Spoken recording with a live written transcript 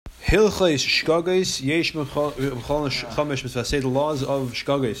Hilchos shkagos yesh b'chol chamesh mitzvasei, the laws of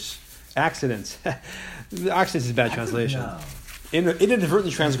shkagos, accidents. Accidents is a bad translation. No.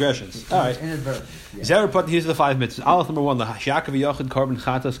 Inadvertent transgressions. All right. Inadvertent. Zeraput. Here's the 5 mitzvahs. Aleph number 1: the Yaakov Yachid Korban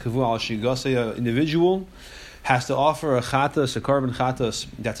Chatas Kavu Al Shigase. Individual has to offer a chatas, a korban chatas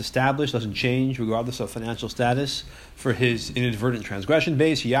that's established, doesn't change regardless of financial status, for his inadvertent transgression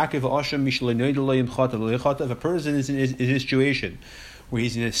base. Yaakov Asham Mishlei Chata. If a person is in a situation where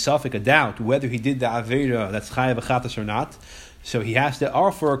he's in a suffix, a doubt whether he did the avera that's chayav a chatas or not, so he has to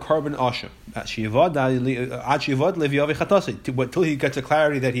offer a korban asham until he gets a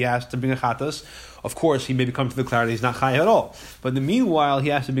clarity that he has to bring a chatas. Of course, he may come to the clarity he's not chayav at all. But in the meanwhile, he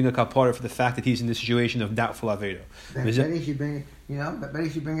has to bring a kapara for the fact that he's in the situation of doubtful avera. Then he should bring it, but he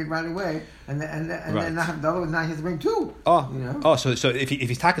should bring it right away, and then not have the other one. Now he has to bring 2. So if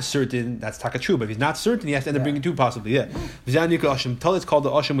he's taka certain, that's taka true. But if he's not certain, he has to end up bringing 2 possibly. Yeah. It's called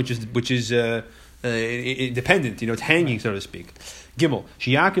the asham, which is independent, it's hanging, so to speak. Gimel,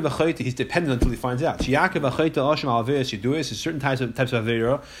 Shiyakiv Achaita, he's dependent until he finds out. Shiyakiv Achaita Asham Averis Yeduis is certain types of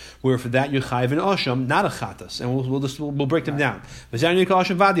avera where for that you're chayiv an asham, not a chatas, and we'll break them down. V'zanik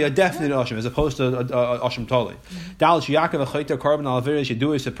asham vadi, a definite asham, as opposed to asham totally. Dal Shiyakiv Achaita Korban Averis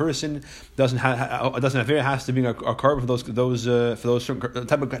Yeduis, a person doesn't avera has to bring a korban for those certain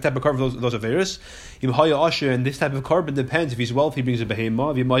type of korban for those averas. Yimhaya Asher, and this type of korban depends. If he's wealthy, he brings a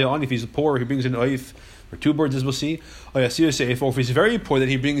behema. If he's poor, he brings an oif, or 2 birds, as we'll see. Or if he's very poor, then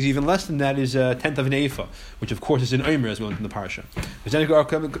he brings even less than that, is a tenth of an ephah, which of course is an omer, as we learned from the parsha. This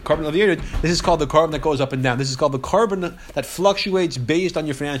is called the carbon that goes up and down. This is called the carbon that fluctuates based on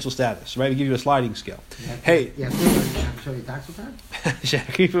your financial status. Right? We give you a sliding scale. Hey. Yeah, show you tax return.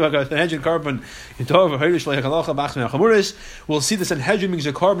 We'll see the Sanhedrin brings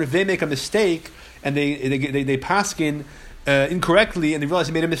a carbon if they make a mistake and they paskin incorrectly, and they realize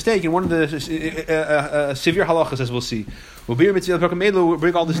they made a mistake in one of the severe halachas, as we'll see. We'll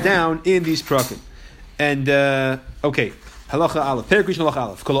break all this down in these prakim. And okay, halacha aleph, perek halacha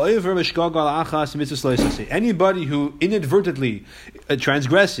aleph. Anybody who inadvertently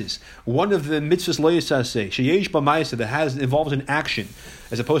transgresses one of the mitzvahs lo yisaseh sheyesh b'maisa that involves an action,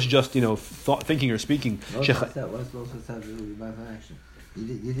 as opposed to just thinking or speaking. What's lo yisaseh with action? You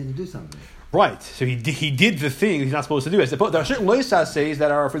didn't do something. Right. So he did the thing he's not supposed to do. There are certain loisas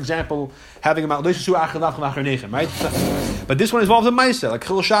that are, for example, having about right? But this one involves a ma'isa, like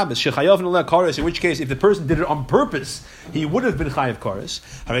Chil Shabbos, shechayav noleh kares. In which case, if the person did it on purpose, he would have been chayav kares.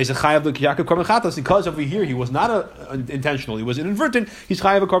 Because over here he was not intentional, he was inadvertent. He's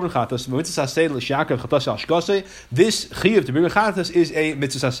chayav korban chatas. This chayav to bring a chatas is a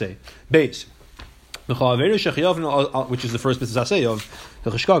mitzvah saseh. Base. Which is the first mitzvah of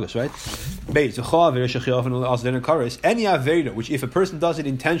the Cheshkagos, right? Any avera, which if a person does it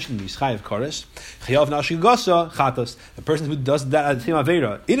intentionally, is chayav kares. The person who does that same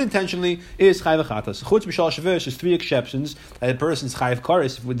avera unintentionally is chayav chatas. Chutz b'shal shavuos, there's 3 exceptions that a person is chayav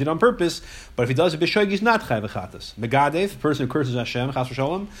kares if he did it on purpose, but if he does it b'shoig, he's not chayav chatas. Megadev, person who curses Hashem, chas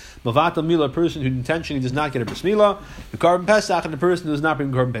v'shalom. Mavatal milah, a person who intentionally does not get a bris milah. The korban pesach, and the person who does not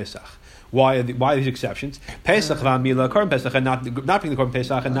bring korban pesach. Why are these exceptions? Pesach v'amila, korban pesach, and not bringing the korban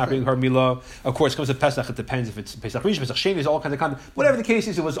pesach, and not bringing korban milah. Of course, comes to Pesach. It depends if it's Pesach Rishon, Pesach Sheni, all kinds of whatever the case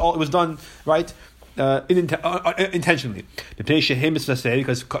is. It was done right. Intentionally, because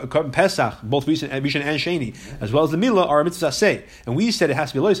korban Pesach, both Rishon and Sheni, as well as the Milah, are a mitzvah say, and we said it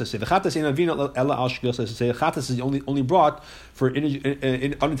has to be lo yisaseh. The chatas in avina ella al shgil says the chatas is only brought for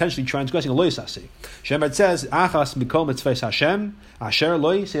unintentionally transgressing a lo yisaseh. Shemad says achas mikol mitzvahs Hashem asher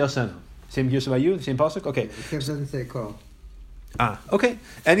lo yisaseh. Same here about you, the same pasuk. Okay. The doesn't say call. Okay.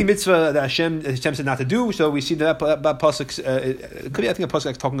 Any mitzvah that Hashem said not to do, so we see that pasuk. It could be, I think, a pasuk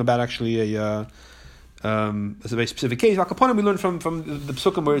that's talking about actually as a very specific case. Akaponim we learn from the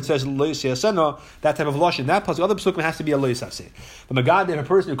psukim where it says lo yisaseh, that type of lashon. That pasuk, other psukim has to be a lo yisaseh. But Magad, if a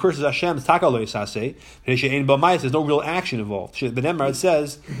person who curses Hashem is taka lo yisaseh, there's no real action involved. The Nemar it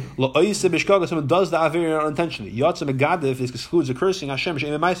says lo yisaseh b'shkaga, someone does the avir unintentionally. Yatsa Megadev excludes the cursing Hashem.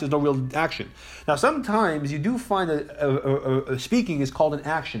 There's no real action. Now sometimes you do find that speaking is called an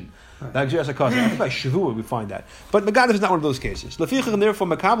action. Like I think by Shavua we find that. But Megadev is not one of those cases. Lefichach, and therefore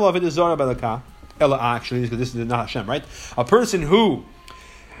Makabel Avodah Zarah Balaka. Ella, actually, because this is not Hashem, right? A person who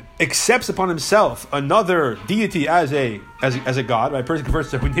accepts upon himself another deity as a god, right? A person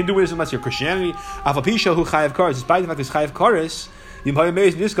converts to Hinduism, let's say Christianity. Afapisha who chayav kares, despite the fact he's chayav kares, and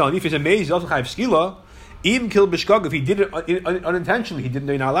if he's amazed, he's also chayav skila. Even kill b'shgag, if he did it unintentionally, he didn't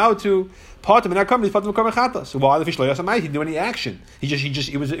know you're not allowed to. Part of it, so while the fish he didn't do any action.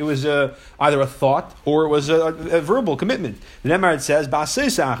 It was either a thought or it was a verbal commitment. The Nemar says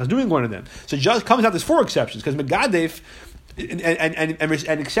Ba'asei is doing one of them. So it just comes out there's 4 exceptions because Megadef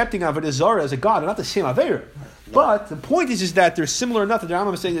and accepting Avodah Zarah as a god are not the same Aveira. But the point is that they're similar enough that the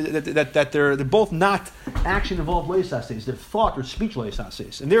Rambam is saying that they're both not action involved leisases, they're thought or speech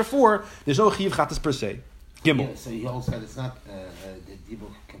leisases, and therefore there's no chiyuv chatas per se. Gimel. Yeah, so you also said it's not the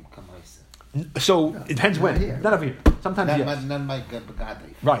dibuk kamaisa. So it depends when. Not over here. Sometimes yes. Not like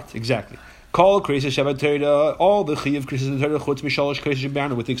begadif. Right, exactly. Call krisis Shabbat Torah, all the chiyuv krisis Torah chutz mishalosh krisis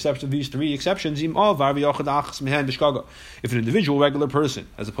Shabbat, with the exception of these 3 exceptions. Im all varvi yochad achas mehen b'shkaga. If an individual, regular person,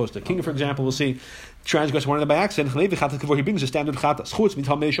 as opposed to a king, for example, we'll see, transgress one of them by accident, he brings a standard chatas. Chutz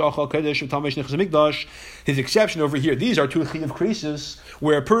mitalmei shachal kedesh mitalmei shnichas mikdash. His exception over here. These are 2 chiyuv krisis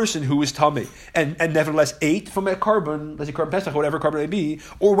where a person who is tamei and nevertheless ate from a carbon, let's say carbon pesach, whatever carbon it may be,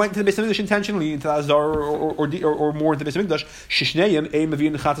 or went to the Beis Hamikdash intentionally into the Azar or more into the Beis Hamikdash, shishneim ein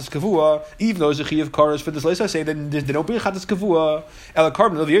mavin chatas kavua. Even though there's a chiyuv karas for this leisa, say then they don't bring chatas kavua. El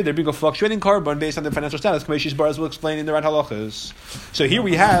carbon over here they bring a fluctuating carbon based on their financial status. Kameshis Baraz will explain in the right halachas. So here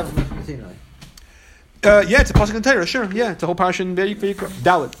we have. Yeah, it's a pasuk in Torah, sure. Yeah, it's a whole parasha in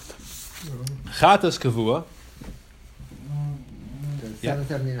Dalit. Chatas kavua.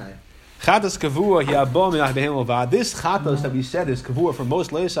 779. Chatas kavua hiabom minach behemel. This chatas that we said is kavua for most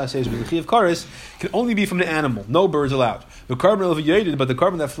leisa says with the chiyuv kares can only be from the animal. No birds allowed. The carbon elevated, but the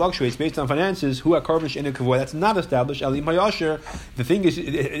carbon that fluctuates based on finances, who are carbon in a kavua, that's not established. Ali mayasher. The thing is,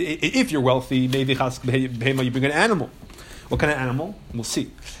 if you're wealthy, maybe chatas behemel you bring an animal. What kind of animal? We'll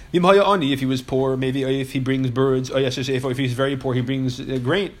see. If he was poor, maybe if he brings birds. If he's very poor, he brings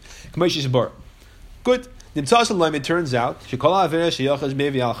grain. Good. It turns out all the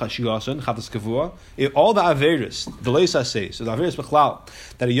averis, the leisa says, so the averis b'chlal,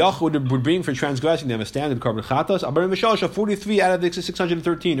 that a yachud would bring for transgressing them a standard carbon chatas, 43 out of the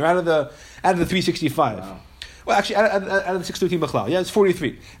 613, or out of the 365. Wow. Well, actually, out of the 613 b'chlal, yeah, it's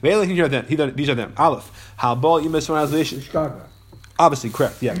 43. These are them. Aleph, habal imas translation. Obviously,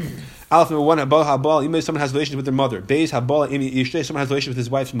 correct. Yeah. Aleph number 1, habal imay, someone has relations with their mother. Beis habal imi ishtay, someone has relations with his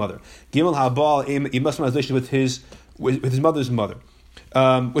wife's mother. Gimel habal imay, someone has relations with his mother's mother.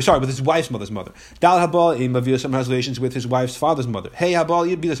 With his wife's mother's mother. Dal habal imavir, someone has relations with his wife's father's mother. Hey habal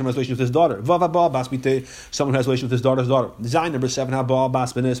yibila, someone has relations with his daughter. Vav habal bas bite, someone has relations with his daughter's daughter. Zayin number 7, habal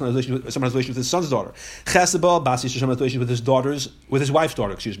bas beneh, someone has relations with his son's daughter. Ches habal bas yisha, someone has relations with his wife's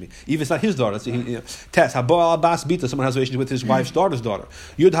daughter. Excuse me. Even if it's not his daughter. Tes habal bas bita, someone has relations with his wife's daughter's daughter.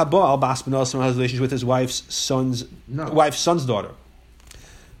 Yud habal bas benah, someone has relations with his wife's son's daughter.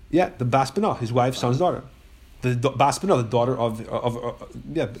 Yeah, the bas benah, his wife's son's daughter. The Bas Binah, the daughter of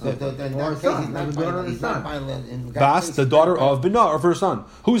Bas, the daughter of Binah, of her son.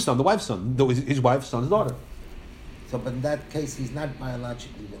 Whose son? The wife's son. His wife's son's daughter. So, but in that case, he's not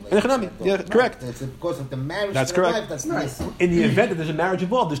biologically related. Yeah, correct. It's because of the marriage. That's to correct. The wife, that's nice. In the event that there's a marriage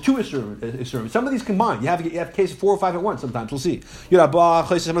involved, there's 2 Isurim. Some of these combined. You have cases 4 or 5 at once. Sometimes we'll see. You'd have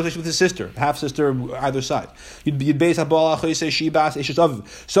someone with his sister, half sister, either side. You'd base someone has a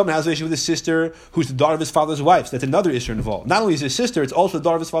relation with his sister, who's the daughter of his father's wife. So that's another Isur involved. Not only is his sister, it's also the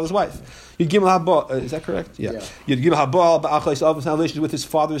daughter of his father's wife. You'd give him is that correct? Yeah. You'd give him relations with his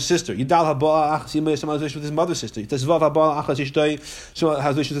father's sister. You'd dal someone has relations with his mother's sister. So has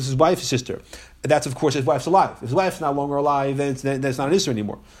relations with his wife's sister. That's of course his wife's alive. If his wife's no longer alive, then it's not an issue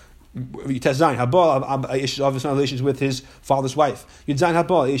anymore. Test Zayin Habal of relations with his father's wife. Yud Zayin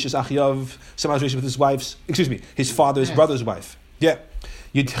Habal Ishes Achiyav, some relations with his father's brother's wife. Yeah.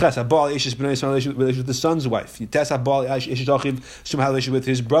 Yud Ches Habal Ishes Bnei, relations with his son's wife. Yud Tes Habal Ishes Achiv, some relations with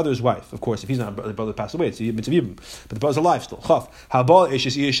his brother's wife. Of course, if he's not the brother passed away, it's a mitzvah, but the brother's alive still. Chaf Habal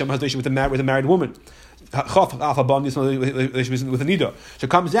Ishes Ish, some relations with a married woman. With a nida. So it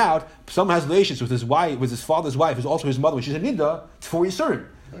comes out, someone has relations with his wife, with his father's wife, who's also his mother, which is a nida. It's 4 Yisurim.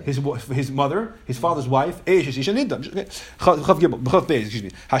 His mother, his father's wife, excuse me.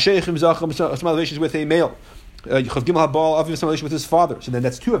 Some relations with a male. Chav Gimel Habal Aviv, some relation with his father. So then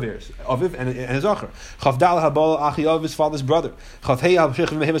that's 2 Averis, Aviv and a Zachar. Chav Dal Habal Achi Aviv, his father's brother. Chav Hey a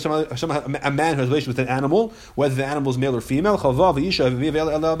man who has relations with an animal, whether the animal is male or female. Chavav Isha a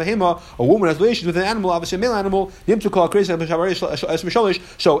woman has relations with an animal, obviously a male animal.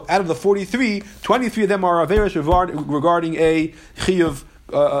 So out of the 43, 23 of them are Averis regarding a Chiyuv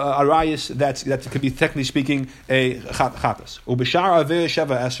arayis that could be technically speaking a chatas. Ubishar aver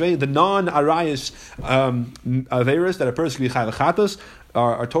sheva esrei, the non-arayis averis that a person can be chatas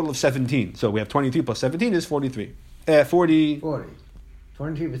are a total of 17. So we have 23 plus 17 is 43. 40.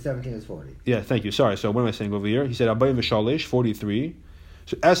 23 plus 17 is 40. Yeah, thank you. Sorry. So what am I saying over here? He said Abayim v'shalish 43.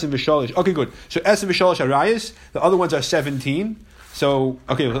 So S and v'shalish. Okay, good. So S and v'shalish arayis. The other ones are 17. So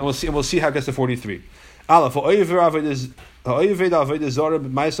okay, we'll see how it gets to 43. Aleph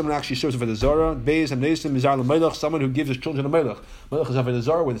someone actually serves for the zara. Beis and nesim mizar l'melech. Someone who gives his children a melech. Melech is avodah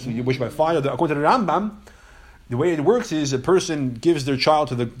zara, where you wish by fire. According to the Rambam, the way it works is a person gives their child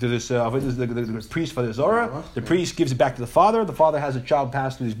to the priest for the zara. The priest gives it back to the father. The father has a child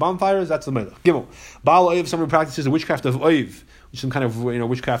pass through these bonfires. That's the melech. Gimel. Baal oiv. Someone who practices the witchcraft of oiv. Some kind of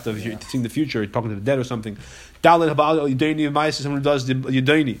witchcraft of seeing the future, talking to the dead or something. Dalit habal yudayni of ma'aser. Someone who does the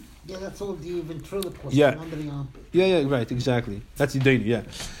yudayni. Yeah, that's all the ventriloquist. Yeah, right, exactly. That's yudayni. Yeah,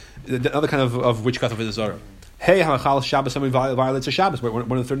 the other kind of witchcraft of the zara. Hey, hamachal Shabbos. Somebody violates a Shabbos. One of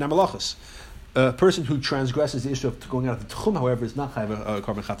the third namalachas. A person who transgresses the issue of going out of the tchum, however, is not chayv a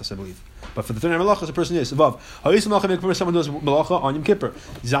korban chatas, I believe. But for the third malachas, a person is. Vav. Someone does malacha on Yom Kippur.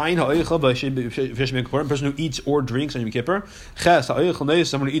 Zayin ha'oichel v'yesh Yom Kippur. A person who eats or drinks on Yom Kippur. Ches ha'oichel neis.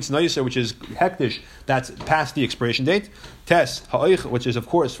 Someone who eats neiser, which is hektish, that's past the expiration date. Tes ha'oichel, which is of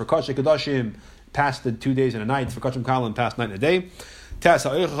course for Kodesh Kodashim, past the 2 days and a night. For Kodesh Kalan, past night and a day. Tes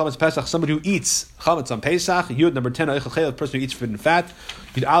ha'oichel chametz Pesach. Somebody who eats chametz on Pesach. Yud number 10 ha'oichel chayil, a person who eats forbidden fat.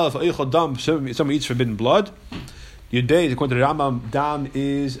 Yud Aleph ha'oichel dam. Someone who eats forbidden blood. Yud Beis, according to the Rambam, dam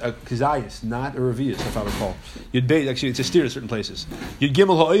is a kizayis, not a revius, if I recall. Yud Beis, actually, it's a steer in certain places. Yud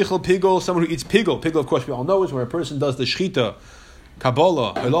Gimel ha'oichel pigol, someone who eats pigol. Pigol, of course, we all know is where a person does the shchita,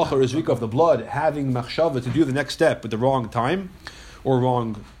 kabbalah, halacha, or zrika of the blood, having machshava to do the next step at the wrong time, or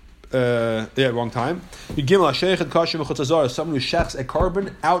wrong time. Yud Gimel ha'sheichet kashim v'chutz hazara, someone who shechs a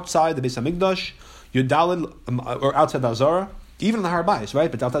carbon outside the Beis Hamikdash, Yud Daled, or outside the Azara. Even in the Harbais, right?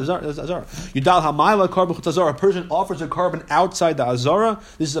 But that's Azara. Yudal Hamayla Carbon Chutz Azara. A person offers a carbon outside the Azara.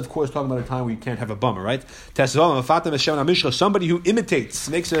 This is, of course, talking about a time where you can't have a bummer, right? Somebody who imitates,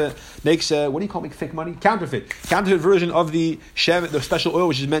 makes a what do you call it? Make fake money? Counterfeit version of the special oil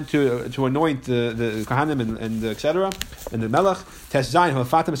which is meant to anoint the Kohanim and etc. and the Melech.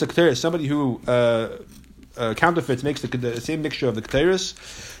 Somebody who counterfeits, makes the same mixture of the Keteris.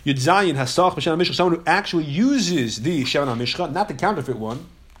 Yud Zayin Hasach B'Shem HaMishcha, someone who actually uses the Shevan HaMishcha, not the counterfeit one,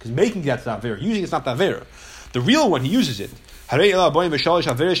 because making that's not Avera. Using it's not Avera. The real one, he uses it. So how we have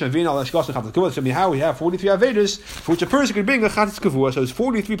 43 Averas for which a person could bring a Chatas Kavua. So there's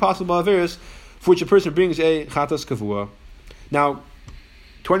 43 possible Averas for which a person brings a Chatas Kavua. Now,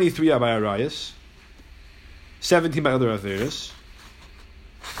 23 are by Arayas, 17 by other Averas.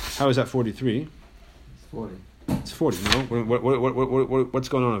 How is that 43? 40. It's 40, no? What's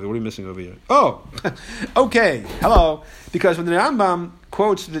going on over here? What are you missing over here? Oh, okay. Hello. Because when the Rambam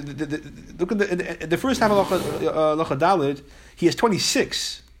quotes, look at the first half of Lacha Daled, he has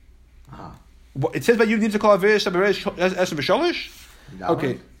 26. It says that you need to call Averis Esem B'Sholish?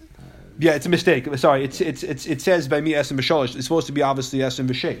 Okay. Yeah, it's a mistake. Sorry, it says by me Esem B'Sholish. It's supposed to be obviously Esem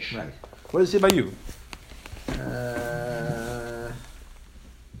B'Sheish. Right. What does it say by you?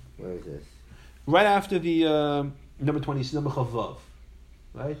 Where is this? Right after the number 20, number Chavav,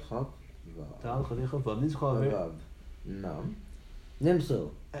 right? Chavav. No. Nimsu.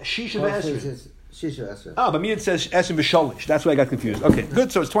 Shisha v'Esrei. Shisha v'Esrei. Oh, but me it says Esem v'Sholish. That's why I got confused. Okay,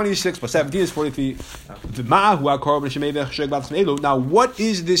 good. So it's 26 plus 17 is 43. Now, what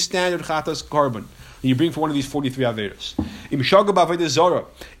is this standard Chatas carbon that you bring for one of these 43 Averas?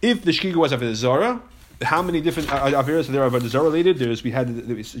 If the Shkiga was Avodah Zara, how many different Averas are there Avodah Zara related? There's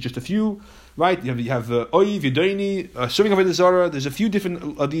just a few. Right, you have Oiv, Yudayni, serving Avodah Zara. There's a few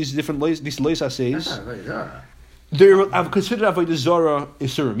different these leis says. They're considered Avodah Zara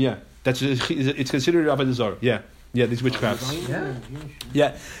Isurim. Yeah, it's considered Avodah Zara. Yeah, these witchcrafts.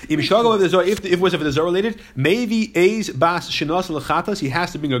 Yeah. If it was Avodah Zara related, maybe Eis Bas Shinas Lechatas. He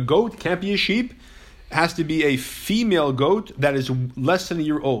has to bring a goat. Can't be a sheep. It has to be a female goat that is less than a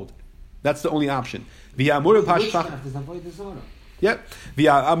year old. That's the only option. Yep. This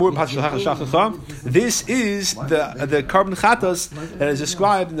is the carbon chatas that is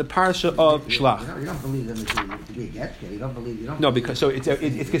described in the parsha of Shlach. You don't believe them to be a get. You don't believe. No, because so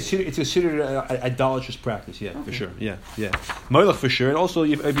it's considered an idolatrous practice. Yeah, okay. For sure. Yeah. Moilach for sure, and also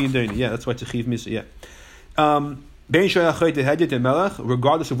yeah, that's why it's a chiv misa. Yeah.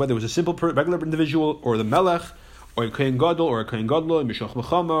 Regardless of whether it was a simple regular individual or the melech, or a kohen gadol, or a kohen gadol, mishach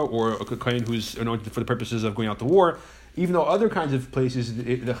mechama, or a kohen who's anointed for the purposes of going out to war. Even though other kinds of places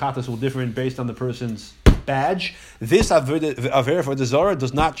the chatas will differ based on the person's badge, this aver for the zara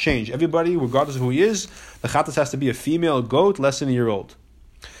does not change. Everybody, regardless of who he is, the chatas has to be a female goat less than a year old.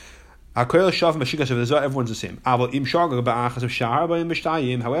 Everyone's the same.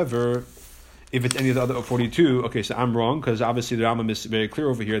 However, If it's any of the other 42, okay, so I'm wrong, because obviously the Rambam is very clear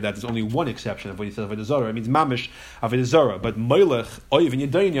over here that there's only one exception of when he says Avodah Zarah. It means mamish Avodah Zarah, but Melech, Oiv, and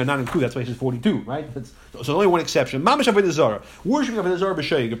Yedayni are not included. That's why he says 42, right? So there's only one exception. Mamish Avodah Zarah. Worshipping Avodah Zarah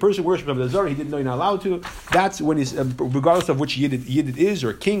b'sheig. A person worshiping Avodah Zarah, he didn't know you're not allowed to. That's when he's, regardless of which Yid it is,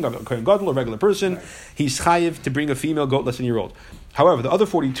 or a king, or a Kohen Gadol, or a regular person, he's chayiv to bring a female goat less than a year old. However, the other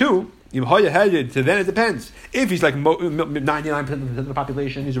 42, then it depends. If he's like 99% of the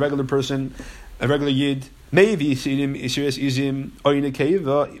population, he's a regular person, a regular Yid, maybe Isiras Izim, Oyne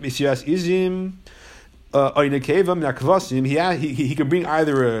Keva, Isiras Izim, Oyne Keva, Nakvasim, he can bring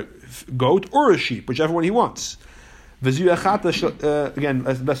either a goat or a sheep, whichever one he wants. Again,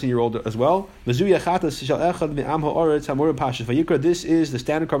 less than a year old as well. This is the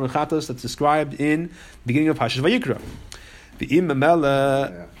standard carbon chatas that's described in the beginning of Pashas Vayikra.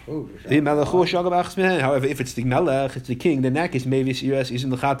 However, if it's the melech, it's the king, then that case maybe is in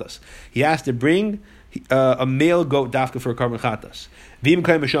the chatas. He has to bring a male goat dafka for a carbon chatas.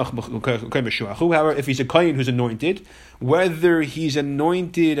 However, if he's a kohen who's anointed, whether he's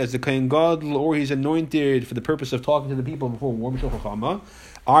anointed as the kohen gadol or he's anointed for the purpose of talking to the people before war mishloch,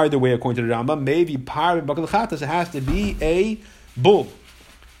 either way, according to the Rambam, maybe part of bakal chatas, it has to be a bull,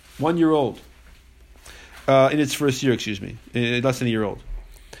 1 year old. In its first year, less than a year old.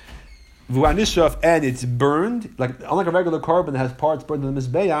 And it's burned, like unlike a regular carbon that has parts burned in the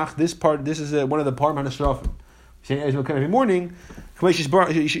mizbeach. This is one of the parm hanashrafim. Every morning,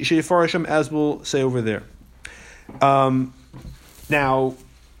 as we'll say over there. Now,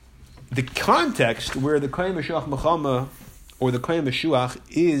 the context where the kohen meshuach machama or the kohen meshuach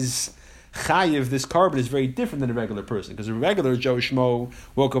is chayiv, this carbon, is very different than a regular person, because a regular Joe Shmo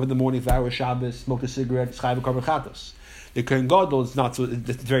woke up in the morning, vowed Shabbos, smoked a cigarette, chayiv carbon chatos. The kohen gadol is not so;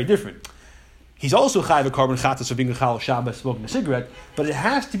 it's very different. He's also chayiv carbon chatos for being a chal Shabbos, smoking a cigarette, but it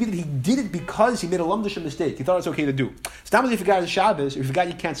has to be that he did it because he made a lumdish mistake. He thought it's okay to do. Sometimes if you forgot Shabbos, or if you forgot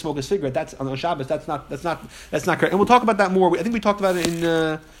you can't smoke a cigarette, that's on Shabbos. That's not correct. And we'll talk about that more. I think we talked about it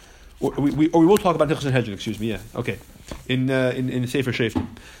in. We will talk about Hilchos Sanhedrin. Excuse me. Yeah. Okay. In Sefer Shoftim.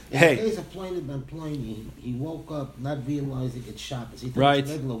 Hey. In the case of Pliny, he woke up not realizing it's Shabbos. He thought right. It's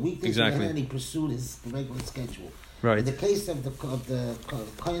regular weekdays, Exactly. And he pursued his regular schedule. Right. In the case of the Kohen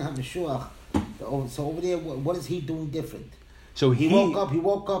HaMeshuach, so over there, what is he doing different? So he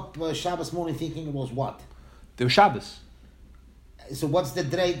woke up Shabbos morning thinking it was what? There was Shabbos. So what's the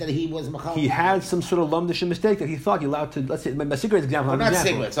day that he was machal? He had some sort of lumdish mistake that he thought he allowed to. Let's say my cigarette example. Not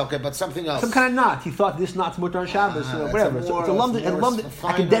cigarettes, okay, but something else. Some kind of knot. He thought this knot's mutter on Shabbos, whatever. It's a lumdish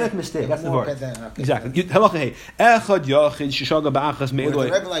academic mistake. That's the word. Okay. Exactly. The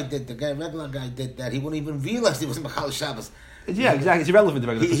regular guy did that. He wouldn't even realize he was machal Shabbos. Yeah, exactly. It's irrelevant.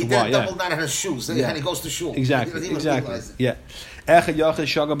 He did a double knot on his shoes, and he goes to shul. Exactly. Yeah. Whether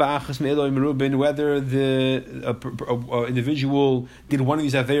the individual did one of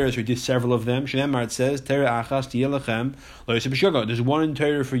these averas or did several of them. It says, there's one in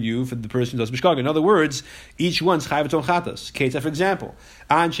Torah for you, for the person who does bishkaga. In other words, each one's chayav its own chatas. Keta, for example,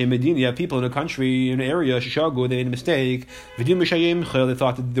 Anshe Medina, you have people in a country, in an area, Shishago, they made a mistake. They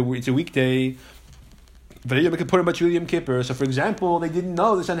thought that it's a weekday. We could put him at Yom Kippur. So, for example, they didn't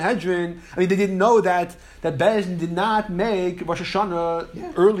know the Sanhedrin. They didn't know that Bezdin did not make Rosh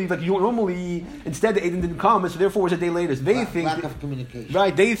Hashanah early like you normally. Instead, the Eidim didn't come, and so therefore it was a day later. So they think lack of communication.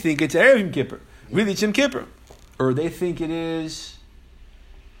 Right? They think it's Erev Yom Kippur. Really, it's Yom Kippur, or they think it is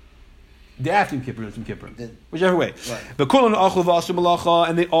the after Yom Kippur, whichever way. Right. But kulan achlu v'asu malacha,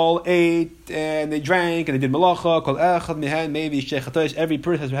 and they all ate and they drank and they did malacha. Kol echad mihan maybe sheichatos. Every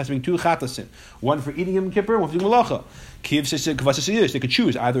person has to bring 2 chatasin, one for eating Yom Kippur, one for doing malacha. Kiv they could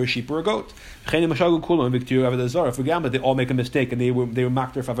choose either a sheep or a goat. For example, they all make a mistake and they were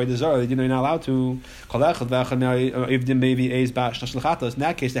makter for avodah zarah. They didn't know you're not allowed to. In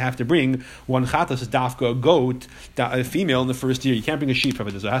that case, they have to bring 1 chatas, dafka, a goat, a female in the first year. You can't bring a sheep for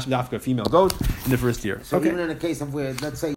avodah zarah. It has to be dafka, a female goat in the first year. So even in a case of where, let's say,